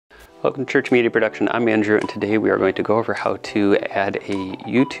Welcome to Church Media Production. I'm Andrew, and today we are going to go over how to add a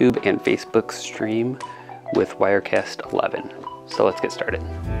YouTube and Facebook stream with Wirecast 11. So let's get started.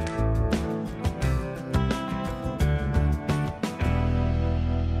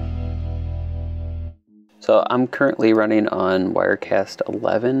 So I'm currently running on Wirecast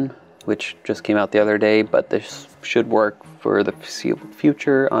 11, which just came out the other day, but this should work for the foreseeable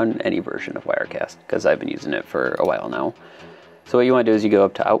future on any version of Wirecast because I've been using it for a while now. So what you want to do is you go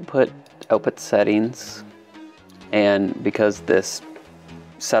up to output settings, and because this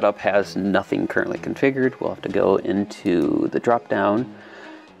setup has nothing currently configured, we'll have to go into the drop down,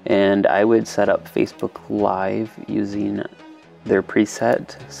 and I would set up Facebook Live using their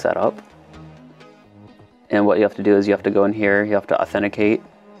preset setup. And what you have to do is you have to go in here, you have to authenticate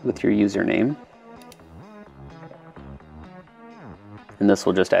with your username. And this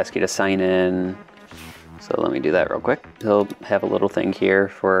will just ask you to sign in. So let me do that real quick. He'll have a little thing here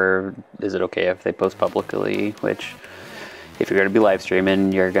for, is it okay if they post publicly, which if you're going to be live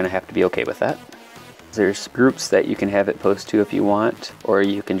streaming, you're going to have to be okay with that. There's groups that you can have it post to if you want, or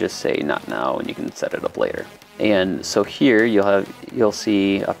you can just say not now and you can set it up later. And so here you'll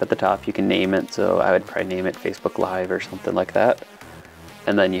see up at the top, you can name it. So I would probably name it Facebook Live or something like that.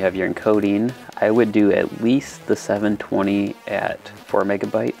 And then you have your encoding. I would do at least the 720 at 4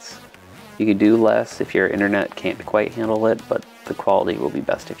 megabytes. You could do less if your internet can't quite handle it, but the quality will be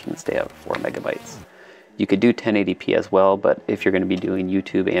best if you can stay at 4 megabytes. You could do 1080p as well, but if you're going to be doing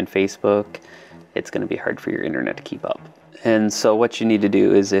YouTube and Facebook, it's going to be hard for your internet to keep up. And so what you need to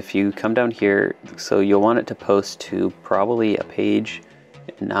do is if you come down here, so you'll want it to post to probably a page,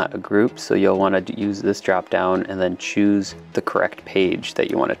 not a group. So you'll want to use this drop down and then choose the correct page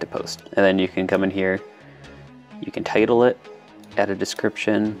that you want it to post. And then you can come in here, you can title it, add a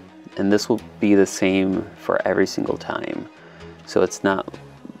description, and this will be the same for every single time. So it's not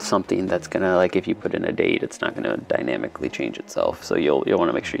something that's gonna, like if you put in a date, it's not gonna dynamically change itself. So you'll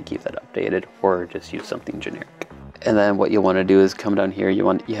wanna make sure you keep that updated or just use something generic. And then what you'll wanna do is come down here, you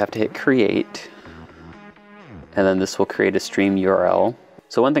have to hit create, and then this will create a stream URL.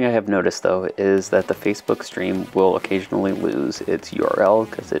 So one thing I have noticed though is that the Facebook stream will occasionally lose its URL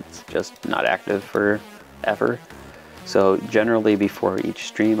because it's just not active forever. So generally before each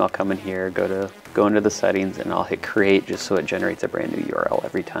stream, I'll come in here, go into the settings, and I'll hit create just so it generates a brand new URL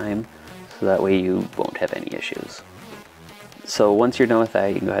every time. So that way you won't have any issues. So once you're done with that,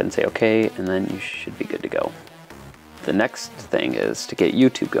 you can go ahead and say okay, and then you should be good to go. The next thing is to get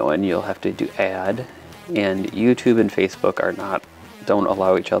YouTube going, you'll have to do add, and YouTube and Facebook don't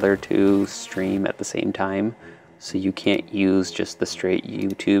allow each other to stream at the same time. So you can't use just the straight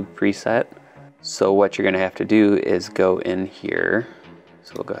YouTube preset. So what you're going to have to do is go in here.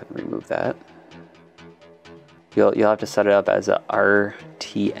 So we'll go ahead and remove that. You'll have to set it up as a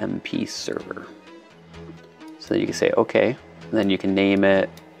RTMP server. So you can say okay, and then you can name it.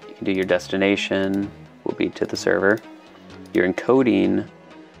 You can do your destination will be to the server. Your encoding,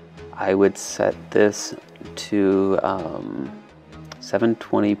 I would set this to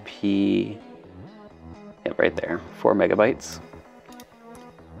 720p. Yep, right there, 4 megabytes.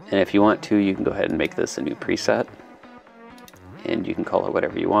 And if you want to, you can go ahead and make this a new preset, and you can call it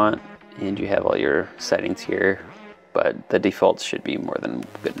whatever you want, and you have all your settings here, but the defaults should be more than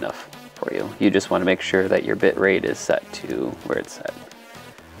good enough for you. You just want to make sure that your bit rate is set to where it's set.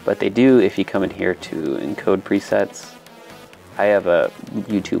 But they do, if you come in here to encode presets, I have a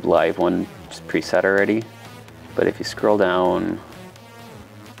YouTube Live one preset already, but if you scroll down,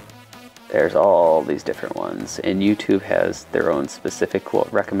 there's all these different ones, and YouTube has their own specific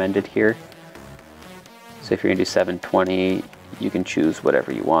recommended here. So if you're gonna do 720, you can choose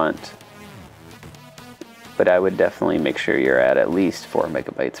whatever you want. But I would definitely make sure you're at least 4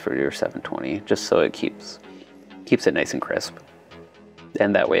 megabytes for your 720, just so it keeps it nice and crisp.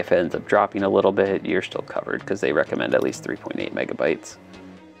 And that way if it ends up dropping a little bit, you're still covered because they recommend at least 3.8 megabytes.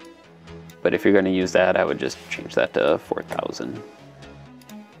 But if you're gonna use that, I would just change that to 4,000.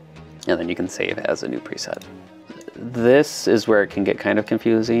 And then you can save as a new preset. This is where it can get kind of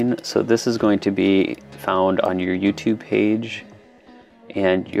confusing. So this is going to be found on your YouTube page,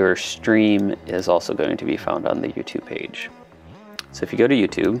 and your stream is also going to be found on the YouTube page. So if you go to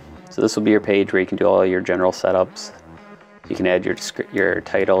YouTube, so this will be your page where you can do all your general setups. You can add your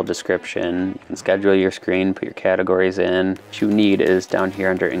title, description, you can schedule your screen, put your categories in. What you need is down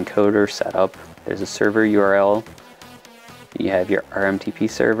here under encoder setup, there's a server URL. You have your RMTP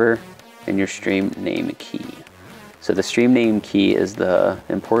server and your stream name key. So the stream name key is the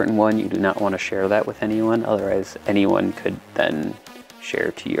important one. You do not want to share that with anyone, otherwise anyone could then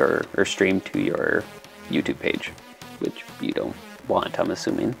share to your, or stream to your YouTube page, which you don't want, I'm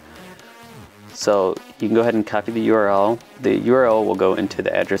assuming. So you can go ahead and copy the URL. The URL will go into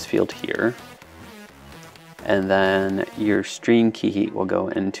the address field here. And then your stream key will go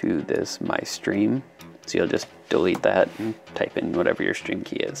into this My Stream. So you'll just delete that and type in whatever your stream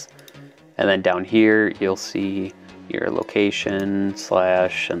key is. And then down here, you'll see your location /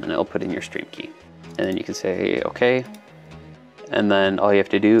 and then it'll put in your stream key. And then you can say, okay. And then all you have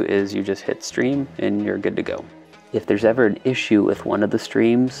to do is you just hit stream and you're good to go. If there's ever an issue with one of the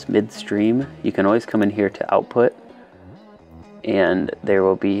streams midstream, you can always come in here to output, and there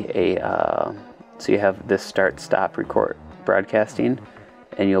will be a, so you have this start, stop, record, broadcasting,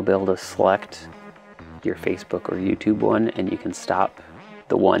 and you'll be able to select your Facebook or YouTube one, and you can stop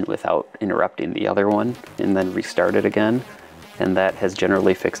the one without interrupting the other one, and then restart it again. And that has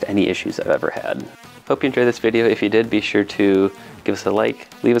generally fixed any issues I've ever had. Hope you enjoyed this video. If you did, be sure to give us a like,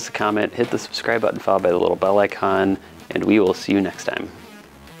 leave us a comment, hit the subscribe button followed by the little bell icon, and we will see you next time.